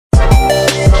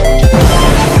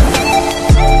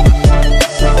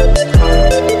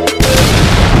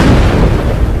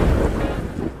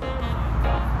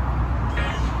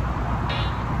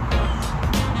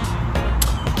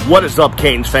What is up,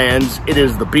 Canes fans? It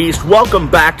is the Beast. Welcome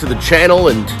back to the channel,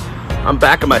 and I'm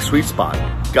back in my sweet spot.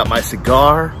 Got my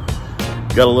cigar,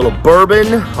 got a little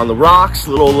bourbon on the rocks, a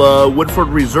little Woodford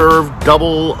Reserve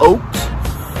double oaked,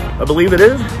 I believe it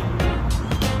is.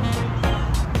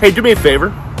 Hey, do me a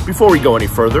favor, before we go any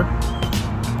further,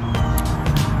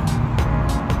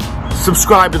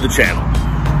 subscribe to the channel.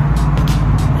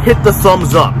 Hit the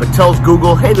thumbs up. It tells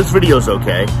Google, hey, this video's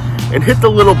okay. And hit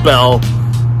the little bell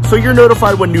so you're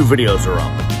notified when new videos are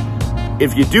up.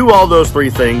 If you do all those three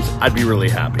things, I'd be really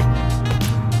happy.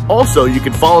 Also, you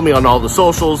can follow me on all the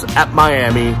socials at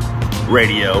Miami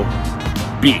Radio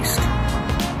Beast.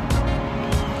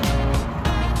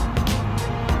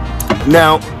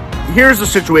 Now, here's the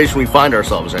situation we find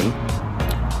ourselves in.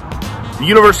 The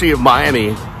University of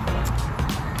Miami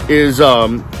is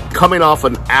coming off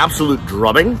an absolute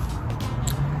drubbing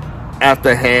at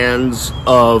the hands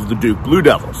of the Duke Blue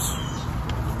Devils.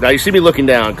 Now, you see me looking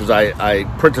down because I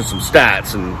printed some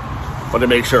stats and wanted to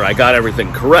make sure I got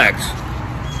everything correct.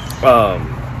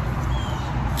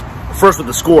 First with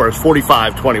the score is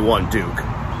 45-21 Duke.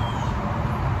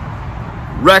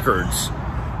 Records,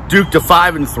 Duke to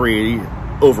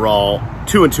 5-3 overall,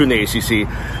 2-2 in the ACC.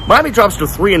 Miami drops to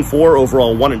 3-4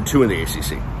 overall, 1-2 in the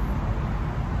ACC.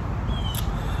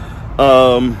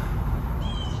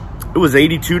 It was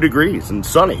 82 degrees and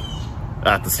sunny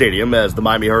at the stadium as the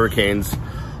Miami Hurricanes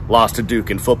lost to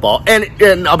Duke in football.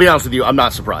 And I'll be honest with you, I'm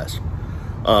not surprised.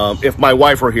 If my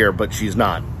wife were here, but she's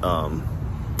not,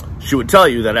 she would tell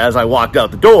you that as I walked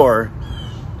out the door,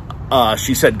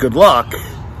 she said, good luck.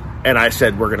 And I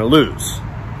said, we're going to lose.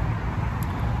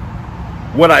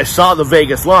 When I saw the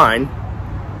Vegas line,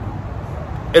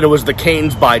 and it was the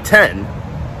Canes by 10,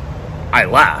 I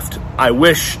laughed. I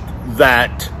wish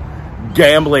that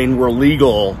gambling were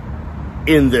legal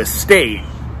in this state,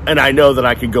 and I know that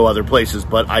I could go other places,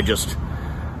 but I just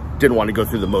didn't want to go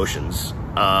through the motions.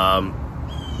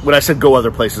 When I said go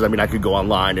other places, I mean I could go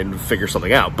online and figure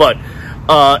something out. But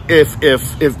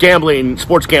if gambling,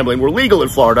 sports gambling, were legal in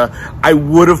Florida, I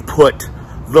would have put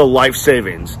the life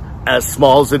savings, as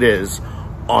small as it is,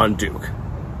 on Duke,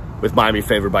 with Miami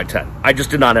favored by 10. I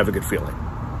just did not have a good feeling.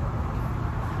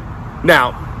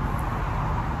 Now,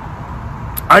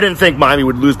 I didn't think Miami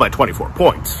would lose by 24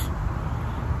 points.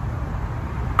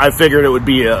 I figured it would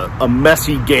be a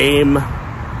messy game,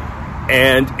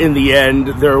 and in the end,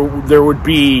 there would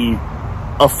be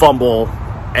a fumble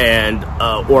and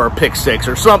or a pick six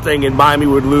or something, and Miami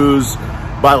would lose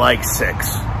by like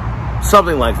 6.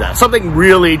 Something like that. Something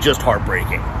really just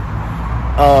heartbreaking.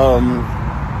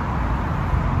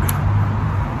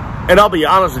 And I'll be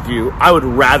honest with you, I would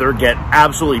rather get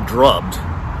absolutely drubbed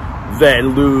than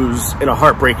lose in a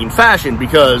heartbreaking fashion,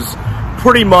 because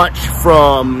pretty much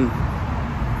from,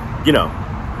 you know,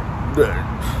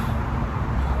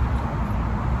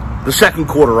 the second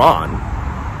quarter on,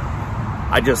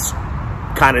 I just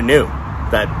kind of knew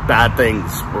that bad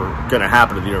things were going to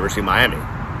happen at the University of Miami.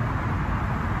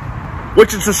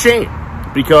 Which is a shame,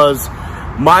 because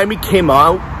Miami came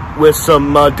out with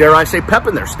some, dare I say, pep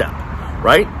in their step,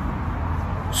 right?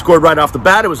 Scored right off the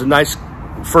bat. It was a nice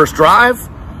first drive.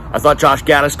 I thought Josh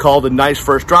Gaddis called a nice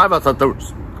first drive. I thought there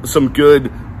was some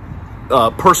good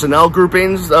personnel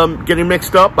groupings getting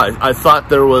mixed up. I thought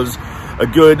there was a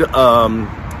good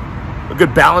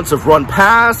balance of run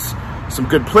pass, some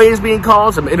good plays being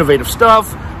called, some innovative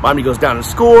stuff. Miami goes down and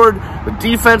scored. The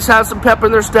defense has some pep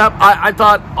in their step. I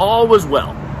thought all was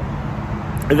well.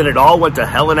 And then it all went to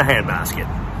hell in a handbasket,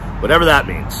 whatever that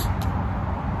means.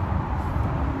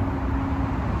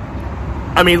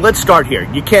 I mean, let's start here.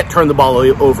 You can't turn the ball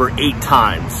over 8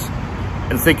 times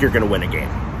and think you're going to win a game.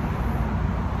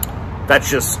 That's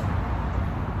just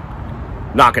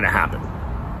not going to happen.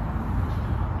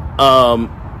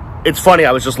 It's funny,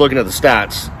 I was just looking at the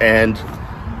stats, and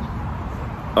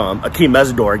Akeem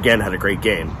Mesidor, again, had a great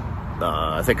game.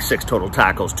 I think 6 total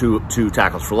tackles, 2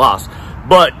 tackles for loss.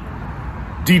 But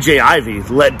DJ Ivey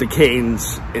led the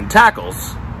Canes in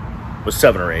tackles with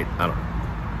 7 or 8, I don't know.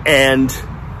 And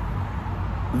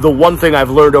the one thing I've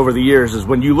learned over the years is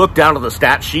when you look down at the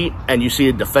stat sheet and you see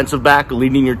a defensive back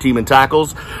leading your team in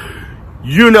tackles,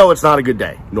 you know it's not a good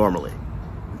day, normally.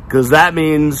 Because that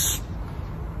means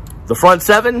the front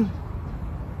 7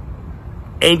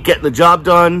 ain't getting the job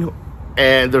done,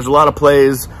 and there's a lot of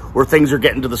plays where things are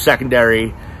getting to the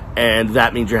secondary, and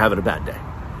that means you're having a bad day.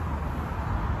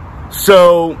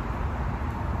 So,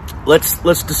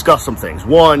 let's discuss some things.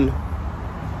 One,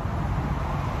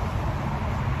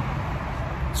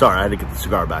 sorry, I had to get the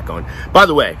cigar back on. By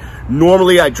the way,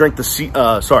 normally I drink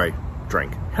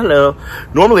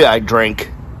Normally I drink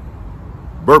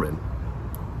bourbon.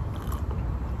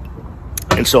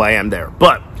 and so I am there.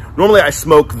 But normally I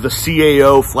smoke the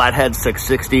CAO Flathead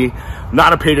 660.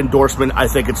 Not a paid endorsement. I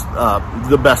think it's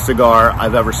the best cigar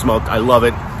I've ever smoked. I love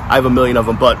it. I have a million of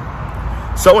them, but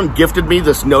someone gifted me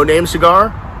this No Name cigar,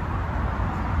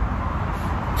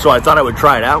 so I thought I would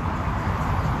try it out.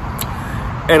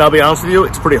 And I'll be honest with you,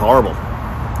 it's pretty horrible.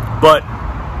 But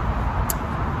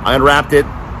I unwrapped it,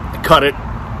 I cut it,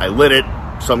 I lit it,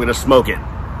 so I'm going to smoke it.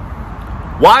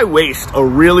 Why waste a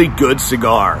really good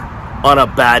cigar on a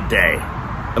bad day?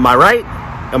 Am I right?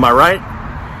 Am I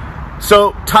right?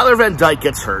 So Tyler Van Dyke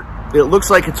gets hurt. It looks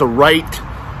like it's a right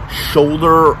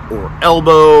shoulder or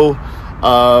elbow.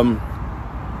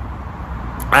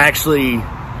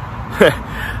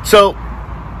 So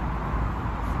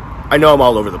I know I'm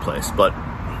all over the place, but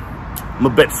I'm a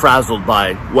bit frazzled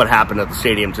by what happened at the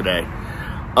stadium today.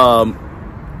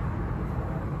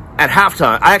 At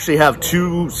halftime, I actually have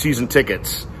 2 season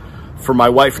tickets for my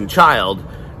wife and child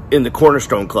in the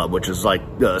Cornerstone Club, which is like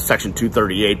section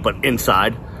 238, but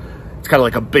inside. It's kind of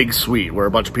like a big suite where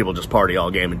a bunch of people just party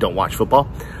all game and don't watch football.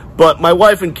 But my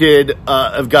wife and kid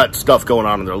have got stuff going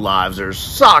on in their lives. There's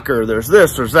soccer, there's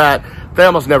this, there's that. They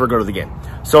almost never go to the game.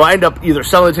 So I end up either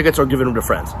selling the tickets or giving them to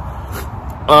friends.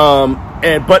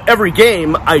 But every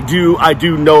game, I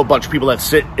do know a bunch of people that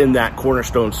sit in that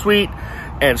Cornerstone suite.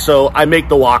 And so I make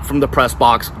the walk from the press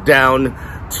box down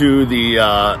to the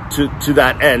to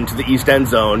that end, to the east end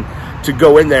zone, to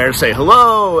go in there and say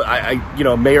hello. I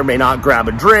may or may not grab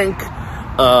a drink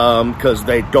because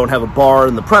they don't have a bar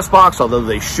in the press box, although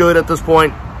they should at this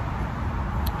point.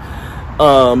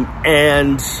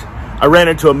 And I ran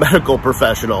into a medical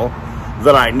professional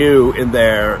that I knew in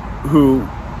there who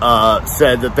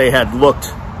said that they had looked,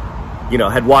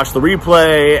 had watched the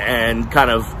replay and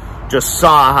kind of just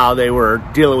saw how they were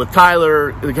dealing with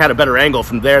Tyler. They had a better angle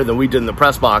from there than we did in the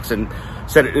press box and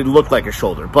said it looked like a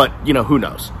shoulder. But, who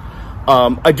knows?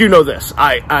 I do know this.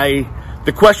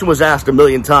 The question was asked a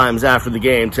million times after the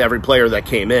game to every player that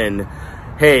came in,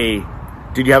 hey,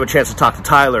 did you have a chance to talk to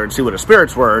Tyler and see what his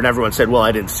spirits were? And everyone said, well,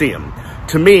 I didn't see him.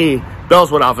 To me,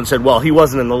 bells went off and said, well, he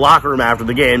wasn't in the locker room after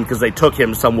the game because they took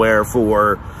him somewhere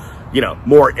for,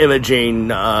 more imaging,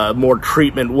 more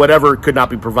treatment, whatever could not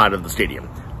be provided at the stadium.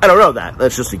 I don't know that.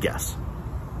 That's just a guess.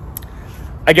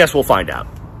 I guess we'll find out.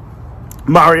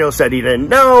 Mario said he didn't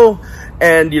know,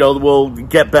 and, we'll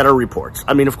get better reports.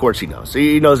 I mean, of course he knows.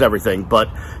 He knows everything, but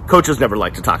coaches never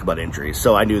like to talk about injuries,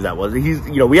 so I knew that was...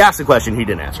 we asked the question, he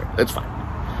didn't answer. That's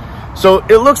fine. So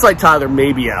it looks like Tyler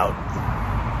may be out.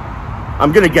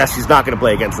 I'm going to guess he's not going to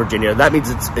play against Virginia. That means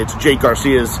it's Jake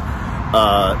Garcia's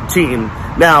team.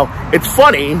 Now, it's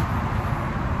funny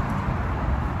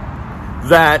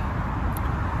that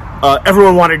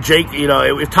everyone wanted Jake,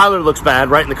 if Tyler looks bad,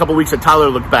 right? In a couple weeks that Tyler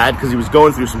looked bad because he was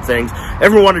going through some things,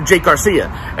 everyone wanted Jake Garcia.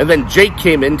 And then Jake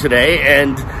came in today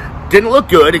and didn't look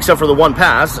good except for the one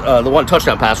pass, the one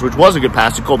touchdown pass, which was a good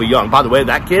pass to Colby Young. By the way,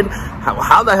 that kid,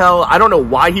 how the hell, I don't know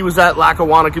why he was at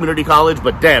Lackawanna Community College,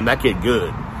 but damn, that kid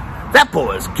good. That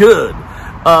boy is good.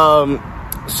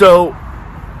 So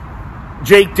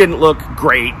Jake didn't look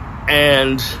great,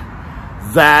 and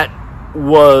that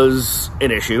was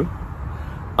an issue.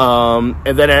 And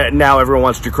then now everyone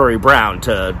wants Ja'Cory Brown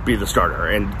to be the starter,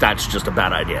 and that's just a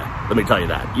bad idea. Let me tell you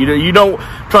that. You don't,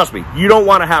 trust me, you don't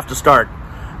want to have to start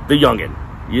the youngin.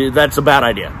 That's a bad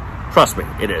idea. Trust me,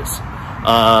 it is.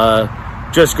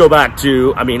 Just go back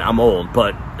to, I'm old,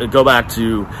 but go back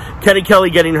to Kenny Kelly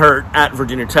getting hurt at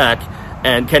Virginia Tech,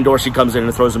 and Ken Dorsey comes in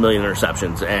and throws a million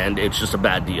interceptions, and it's just a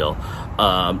bad deal.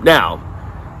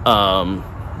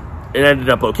 It ended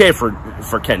up okay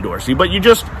for Ken Dorsey, but you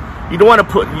don't want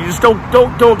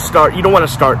to don't start. You don't want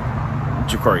to start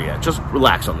Ja'Cory yet. Just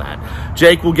relax on that.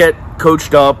 Jake will get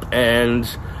coached up, and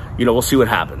we'll see what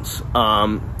happens.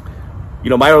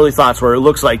 My early thoughts were it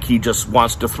looks like he just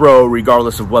wants to throw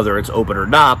regardless of whether it's open or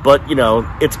not. But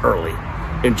it's early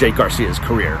in Jake Garcia's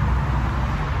career.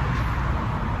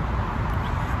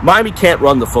 Miami can't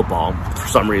run the football for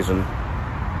some reason.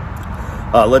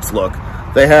 Let's look.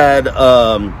 They had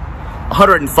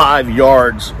 105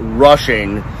 yards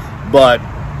rushing, but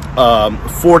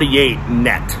 48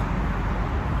 net.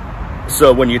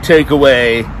 So when you take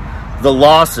away the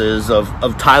losses of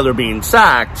Tyler being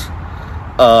sacked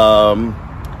and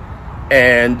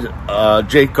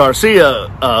Jake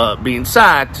Garcia being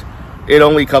sacked, it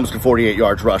only comes to 48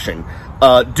 yards rushing.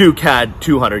 Duke had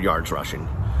 200 yards rushing.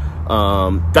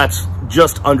 That's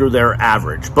just under their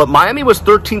average. But Miami was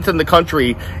 13th in the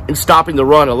country in stopping the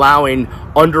run, allowing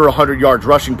under 100 yards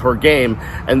rushing per game,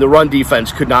 and the run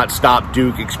defense could not stop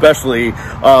Duke, especially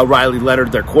Riley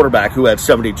Leonard, their quarterback, who had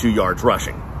 72 yards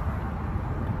rushing.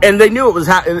 And they knew it was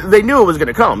going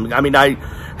to come.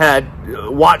 had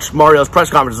watched Mario's press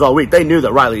conferences all week, they knew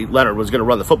that Riley Leonard was going to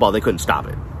run the football. They couldn't stop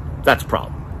it. That's a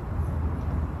problem.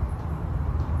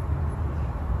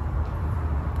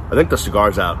 I think the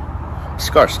cigar's out. The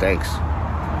cigar stinks.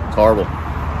 It's horrible.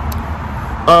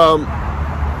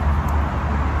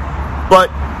 But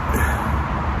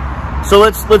so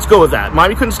let's go with that.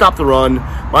 Miami couldn't stop the run.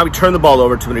 Miami turned the ball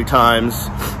over too many times.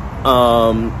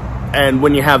 And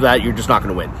when you have that, you're just not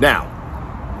going to win. Now,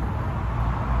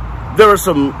 there are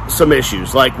some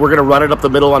issues. Like, we're going to run it up the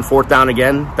middle on 4th down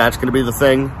again. That's going to be the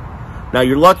thing. Now,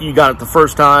 you're lucky you got it the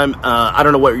first time. I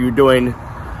don't know what you're doing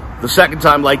the second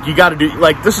time. Like, you got to do,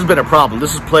 like, this has been a problem.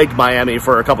 This has plagued Miami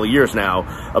for a couple of years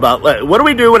now about, what do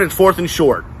we do when it's 4th and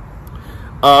short?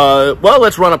 Well,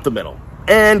 let's run up the middle.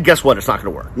 And guess what? It's not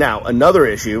going to work. Now, another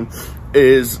issue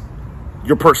is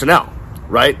your personnel,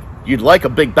 right? You'd like a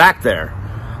big back there.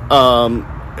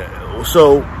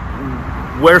 So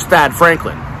where's Thad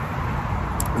Franklin?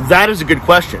 That is a good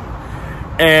question.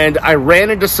 And I ran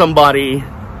into somebody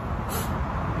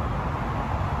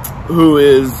who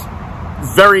is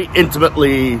very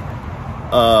intimately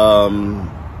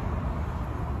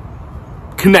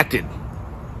connected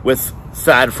with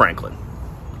Thad Franklin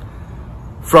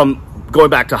from going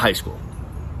back to high school.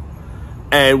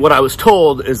 And what I was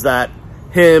told is that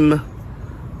him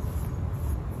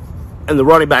and the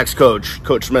running backs coach,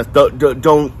 Coach Smith,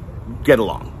 don't get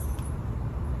along.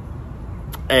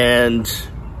 And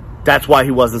that's why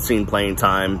he wasn't seeing playing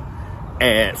time.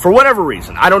 And for whatever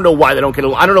reason, I don't know why they don't get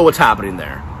along. I don't know what's happening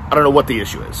there. I don't know what the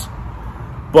issue is.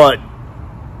 But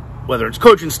whether it's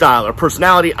coaching style or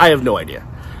personality, I have no idea.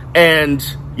 And,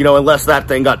 you know, unless that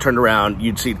thing got turned around,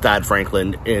 you'd see Thad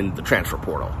Franklin in the transfer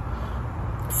portal.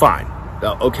 Fine.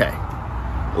 Okay.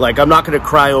 Like, I'm not going to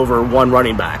cry over one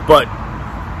running back, but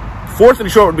 4th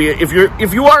and short would be, if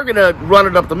you are going to run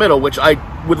it up the middle, which I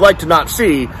would like to not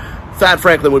see, Thad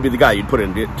Franklin would be the guy you'd put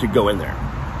in to go in there.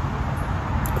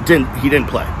 He didn't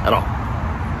play at all.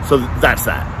 So that's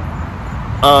that.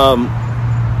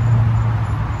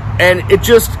 And it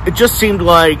just seemed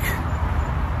like,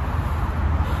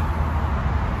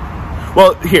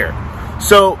 well, here.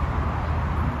 So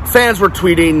fans were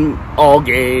tweeting all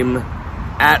game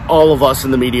at all of us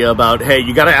in the media about, hey,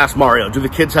 you got to ask Mario, do the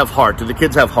kids have heart? Do the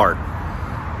kids have heart?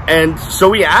 And so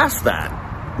we asked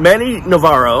that. Manny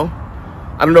Navarro,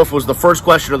 I don't know if it was the first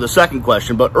question or the second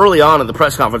question, but early on in the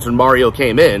press conference when Mario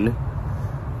came in,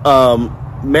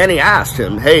 Manny asked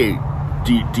him, hey,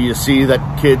 do you see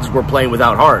that kids were playing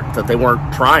without heart, that they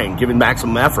weren't trying, giving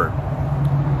maximum effort?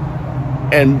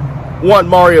 And one,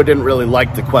 Mario didn't really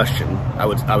like the question. I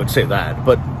would say that,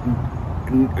 but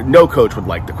no coach would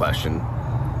like the question.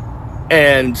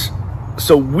 And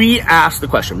so we asked the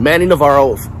question. Manny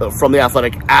Navarro from The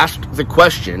Athletic asked the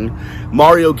question.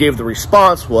 Mario gave the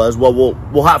response was, well,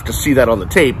 we'll have to see that on the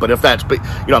tape, but if that's, you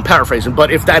know, I'm paraphrasing,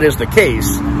 but if that is the case,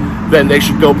 then they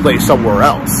should go play somewhere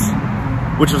else,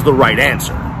 which is the right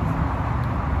answer.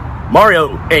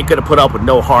 Mario ain't going to put up with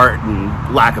no heart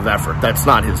and lack of effort. That's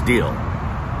not his deal.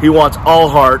 He wants all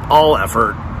heart, all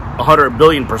effort, 100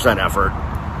 billion% effort.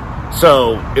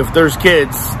 So if there's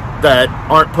kids that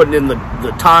aren't putting in the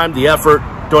time, the effort,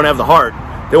 don't have the heart,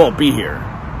 they won't be here.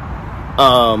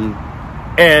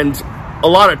 And a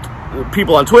lot of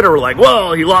people on Twitter were like,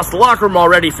 well, he lost the locker room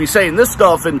already if he's saying this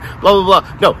stuff and blah, blah,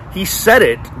 blah. No, he said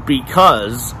it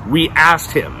because we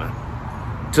asked him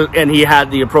to, and he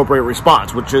had the appropriate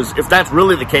response, which is, if that's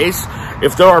really the case,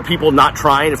 if there are people not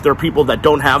trying, if there are people that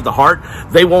don't have the heart,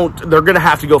 they're going to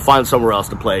have to go find somewhere else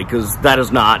to play, because that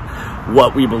is not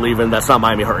what we believe in. That's not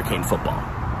Miami Hurricane football.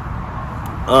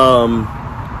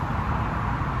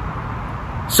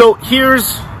 So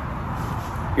here's,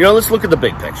 you know, let's look at the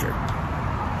big picture,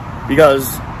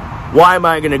 because why am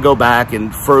I going to go back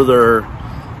and further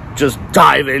just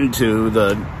dive into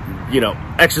the, you know,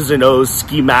 X's and O's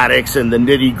schematics and the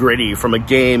nitty gritty from a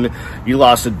game you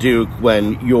lost to Duke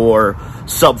when you're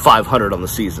sub 500 on the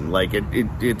season? Like,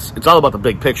 it's all about the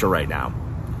big picture right now.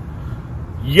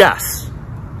 Yes,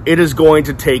 it is going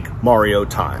to take Mario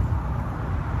time.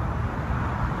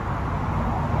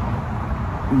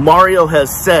 Mario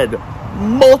has said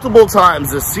multiple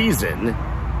times this season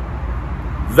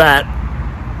that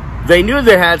they knew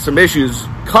they had some issues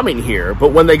coming here,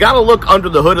 but when they got to look under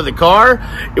the hood of the car,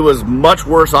 it was much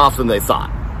worse off than they thought.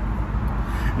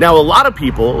 Now, a lot of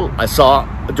people I saw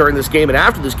during this game and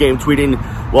after this game tweeting,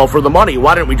 well, for the money,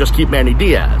 why didn't we just keep Manny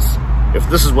Diaz if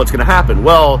this is what's going to happen?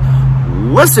 Well,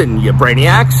 listen, you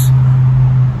brainiacs.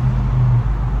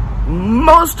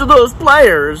 Most of those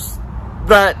players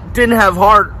that didn't have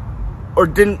heart or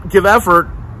didn't give effort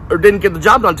or didn't get the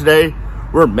job done today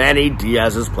were Manny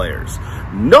Diaz's players.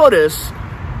 Notice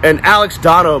And Alex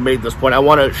Dono made this point. I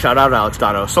want to shout out Alex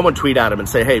Dono. Someone tweet at him and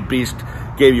say, hey, Beast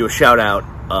gave you a shout out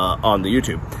on the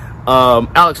YouTube.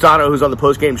 Alex Dono, who's on the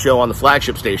post-game show on the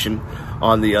flagship station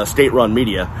on the state-run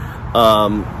media,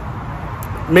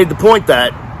 made the point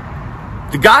that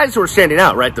the guys who are standing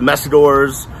out, right, the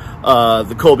Messidors,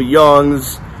 the Colby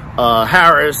Youngs,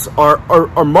 Harris,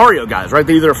 are Mario guys, right?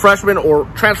 They're either a freshman or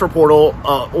transfer portal,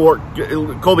 or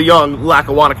Colby Young,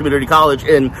 Lackawanna Community College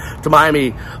to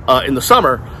Miami in the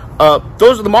summer.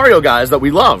 Those are the Mario guys that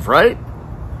we love, right?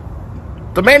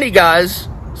 The Manny guys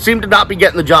seem to not be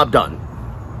getting the job done.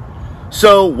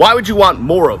 So why would you want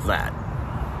more of that?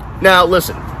 Now,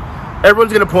 listen,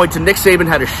 everyone's going to point to Nick Saban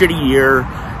had a shitty year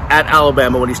at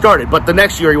Alabama when he started, but the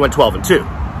next year he went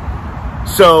 12-2.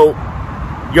 So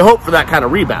you hope for that kind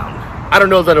of rebound. I don't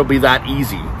know that it'll be that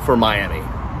easy for Miami.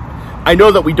 I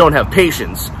know that we don't have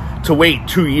patience to wait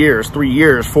 2 years, 3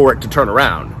 years for it to turn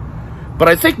around. But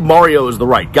I think Mario is the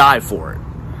right guy for it.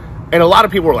 And a lot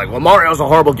of people are like, well, Mario's a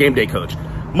horrible game day coach.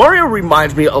 Mario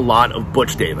reminds me a lot of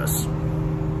Butch Davis.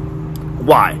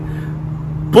 Why?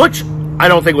 Butch, I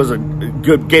don't think was a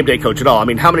good game day coach at all. I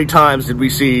mean, how many times did we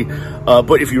see,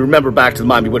 but if you remember back to the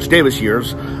Miami Butch Davis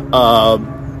years, how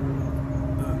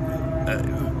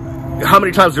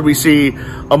many times did we see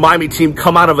a Miami team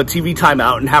come out of a TV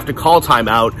timeout and have to call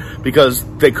timeout because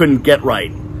they couldn't get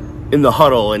right in the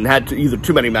huddle and had either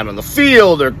too many men on the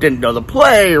field or didn't know the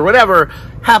play or whatever?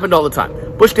 Happened all the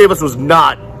time. Butch Davis was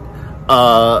not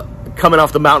coming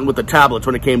off the mountain with the tablets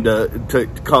when it came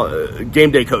to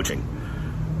game day coaching.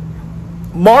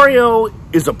 Mario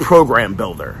is a program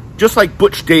builder, just like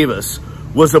Butch Davis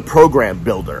was a program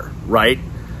builder, right?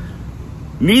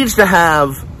 Needs to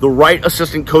have the right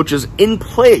assistant coaches in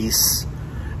place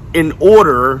in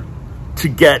order to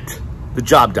get the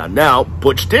job done. Now,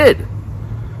 Butch did.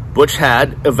 Butch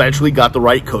had eventually got the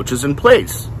right coaches in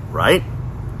place, right?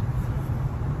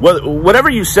 Whatever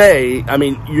you say, I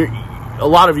mean, a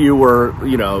lot of you were,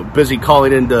 busy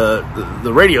calling into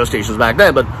the radio stations back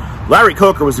then, but Larry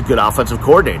Coker was a good offensive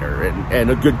coordinator and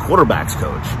a good quarterbacks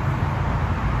coach.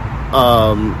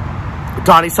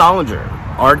 Donnie Solinger,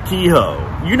 Art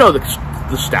Kehoe, you know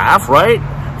the staff, right?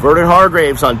 Vernon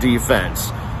Hargraves on defense.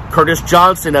 Curtis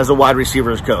Johnson as a wide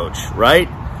receivers coach, right?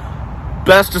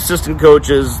 Best assistant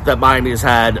coaches that Miami has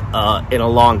had in a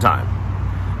long time.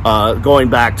 Going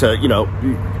back to, a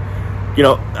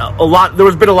lot. There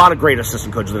has been a lot of great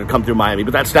assistant coaches that have come through Miami,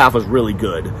 but that staff was really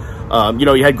good.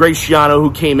 You had Grace Schiano,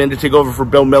 who came in to take over for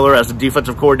Bill Miller as the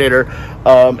defensive coordinator,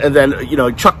 and then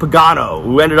Chuck Pagano,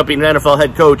 who ended up being an NFL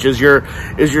head coach, is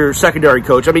your secondary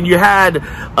coach. I mean, you had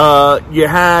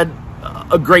a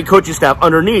great coaching staff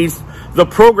underneath the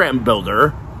program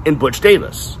builder in Butch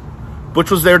Davis.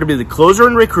 Butch was there to be the closer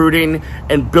in recruiting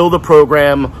and build a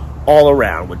program all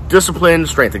around with discipline,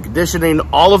 strength and conditioning,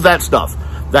 all of that stuff.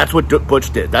 That's what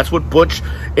Butch did. That's what Butch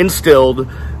instilled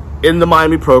in the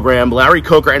Miami program. Larry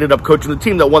Coker ended up coaching the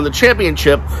team that won the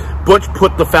championship. Butch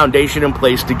put the foundation in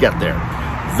place to get there.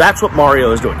 That's what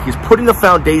Mario is doing. He's putting the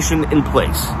foundation in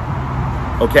place.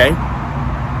 Okay?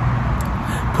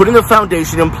 Putting the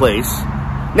foundation in place.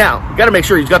 Now, you got to make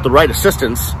sure he's got the right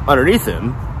assistants underneath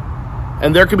him.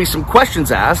 And there can be some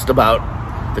questions asked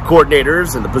about the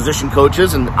coordinators and the position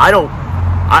coaches. And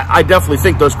I definitely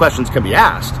think those questions can be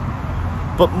asked.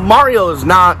 But Mario is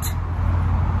not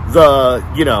the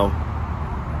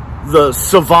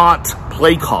savant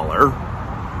play caller,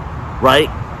 right?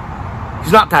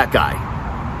 He's not that guy.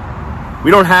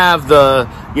 We don't have the,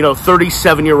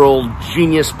 37-year-old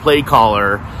genius play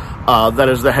caller that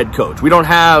is the head coach. We don't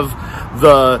have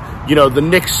the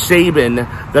Nick Saban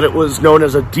that it was known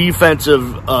as a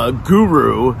defensive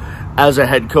guru as a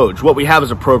head coach. What we have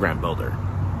is a program builder.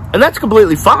 And that's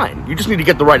completely fine. You just need to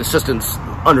get the right assistants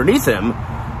underneath him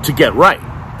to get right.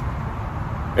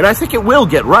 And I think it will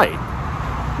get right.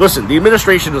 Listen, the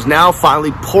administration is now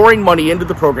finally pouring money into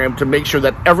the program to make sure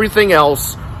that everything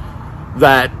else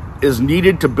that is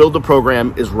needed to build the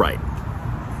program is right.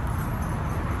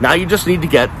 Now you just need to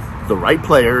get the right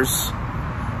players.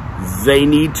 They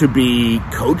need to be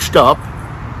coached up,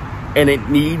 and it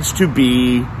needs to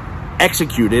be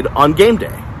executed on game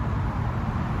day.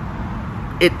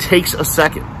 It takes a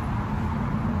second.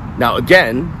 Now,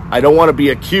 again, I don't want to be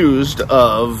accused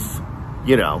of,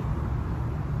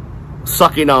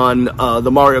 sucking on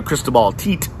the Mario Cristobal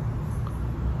teat.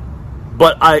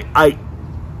 But I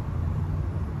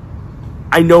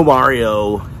know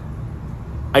Mario.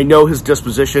 I know his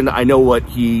disposition. I know what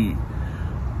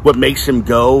makes him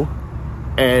go.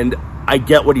 And I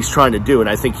get what he's trying to do, and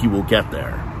I think he will get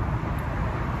there.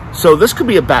 So this could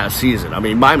be a bad season. I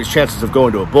mean, Miami's chances of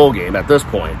going to a bowl game at this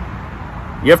point,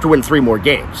 you have to win 3 more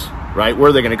games. right? Where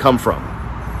are they going to come from,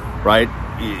 right?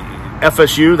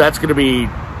 FSU, that's going to be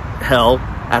hell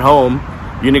at home.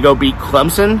 You're going to go beat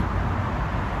Clemson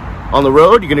on the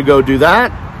road. You're going to go do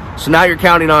that. So now you're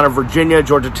counting on a Virginia,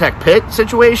 Georgia Tech, Pitt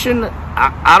situation.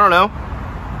 I don't know.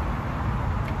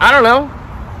 I don't know.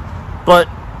 But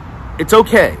it's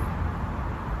okay.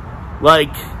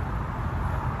 Like,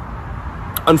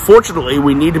 unfortunately,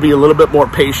 we need to be a little bit more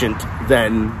patient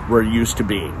than we're used to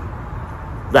being.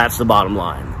 That's the bottom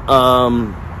line.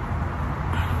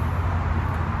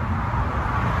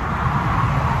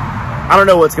 I don't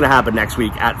know what's going to happen next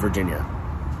week at Virginia.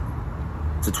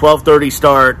 It's a 12:30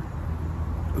 start.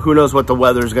 Who knows what the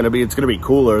weather's going to be? It's going to be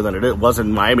cooler than it was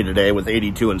in Miami today with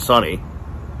 82 and sunny.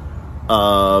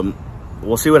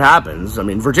 We'll see what happens. I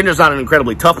mean, Virginia's not an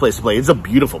incredibly tough place to play. It's a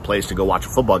beautiful place to go watch a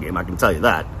football game, I can tell you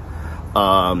that.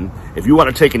 If you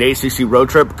want to take an ACC road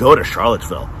trip, go to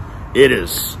Charlottesville. It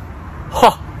is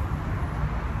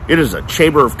a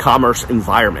Chamber of Commerce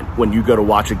environment when you go to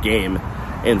watch a game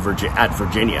at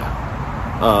Virginia.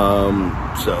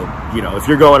 So, you know, if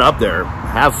you're going up there,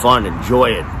 have fun,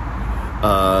 enjoy it.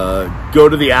 Go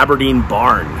to the Aberdeen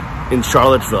Barn in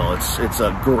Charlottesville. It's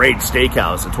a great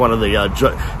steakhouse. It's one of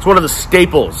the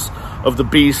staples of the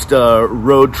Beast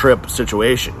road trip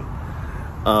situation.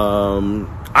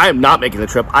 I am not making the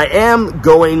trip.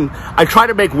 I try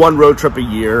to make one road trip a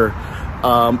year.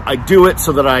 I do it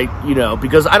so that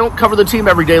because I don't cover the team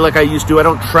every day like I used to. I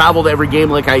don't travel to every game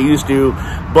like I used to.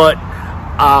 But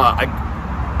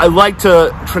I like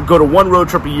to go to one road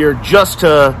trip a year just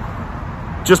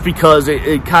because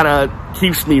it kind of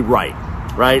keeps me right?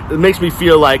 It makes me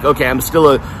feel like, okay, I'm still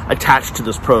attached to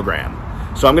this program.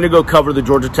 So I'm going to go cover the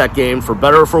Georgia Tech game for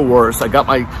better or for worse. I got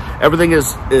everything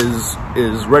is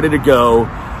ready to go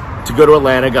to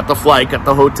Atlanta. Got the flight, got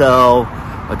the hotel.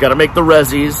 I got to make the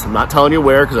resis. I'm not telling you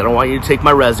where because I don't want you to take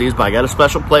my resis, but I got a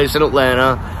special place in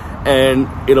Atlanta, and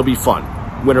it'll be fun,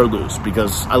 win or lose,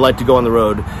 because I like to go on the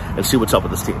road and see what's up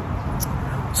with this team.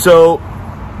 So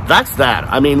that's that.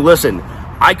 I mean, listen,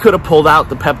 I could have pulled out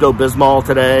the Pepto-Bismol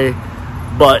today,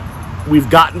 but we've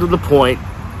gotten to the point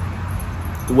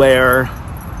where,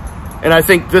 and I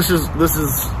think this is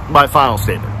my final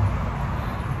statement.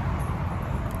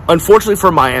 Unfortunately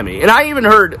for Miami, and I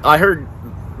heard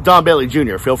Don Bailey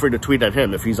Jr., feel free to tweet at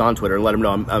him if he's on Twitter and let him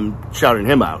know I'm shouting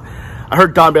him out. I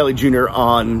heard Don Bailey Jr.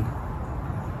 on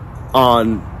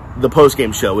the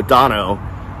postgame show with Dono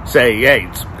say, hey,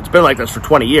 it's been like this for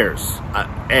 20 years.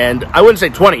 And I wouldn't say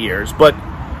 20 years, but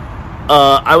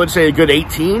I would say a good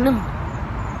 18,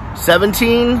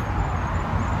 17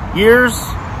 years.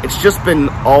 It's just been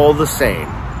all the same.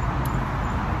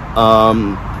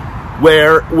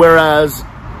 Whereas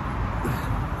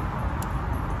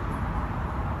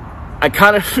I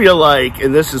kind of feel like,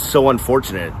 and this is so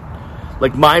unfortunate,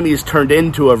 like Miami's turned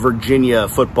into a Virginia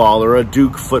football or a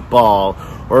Duke football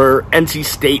or NC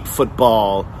State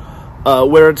football,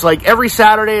 where it's like every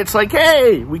Saturday it's like,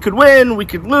 hey, we could win, we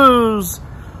could lose,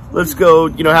 let's go,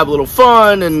 have a little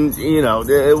fun, and,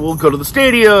 we'll go to the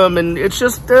stadium, and it's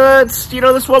just, that's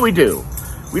what we do.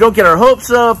 We don't get our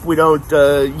hopes up, we don't,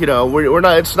 we're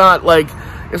not, it's not like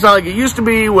it used to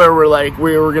be where we're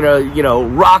gonna,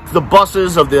 rock the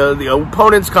buses of the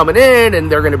opponents coming in, and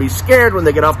they're gonna be scared when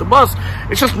they get off the bus.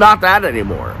 It's just not that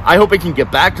anymore. I hope it can get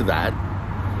back to that.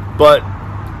 But,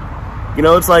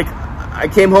 it's like, I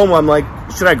came home, I'm like,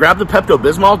 should I grab the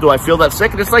Pepto-Bismol? Do I feel that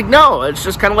sick? And it's like, no, it's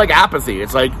just kind of like apathy.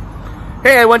 It's like,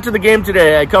 hey, I went to the game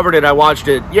today, I covered it, I watched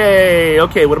it, yay,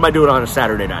 okay, what am I doing on a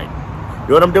Saturday night? You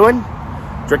know what I'm doing?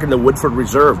 Drinking the Woodford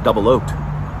Reserve Double Oaked.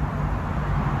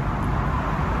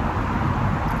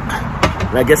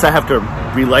 And I guess I have to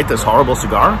relight this horrible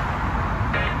cigar?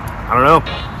 I don't know.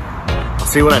 I'll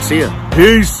see you when I see you.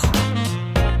 Peace!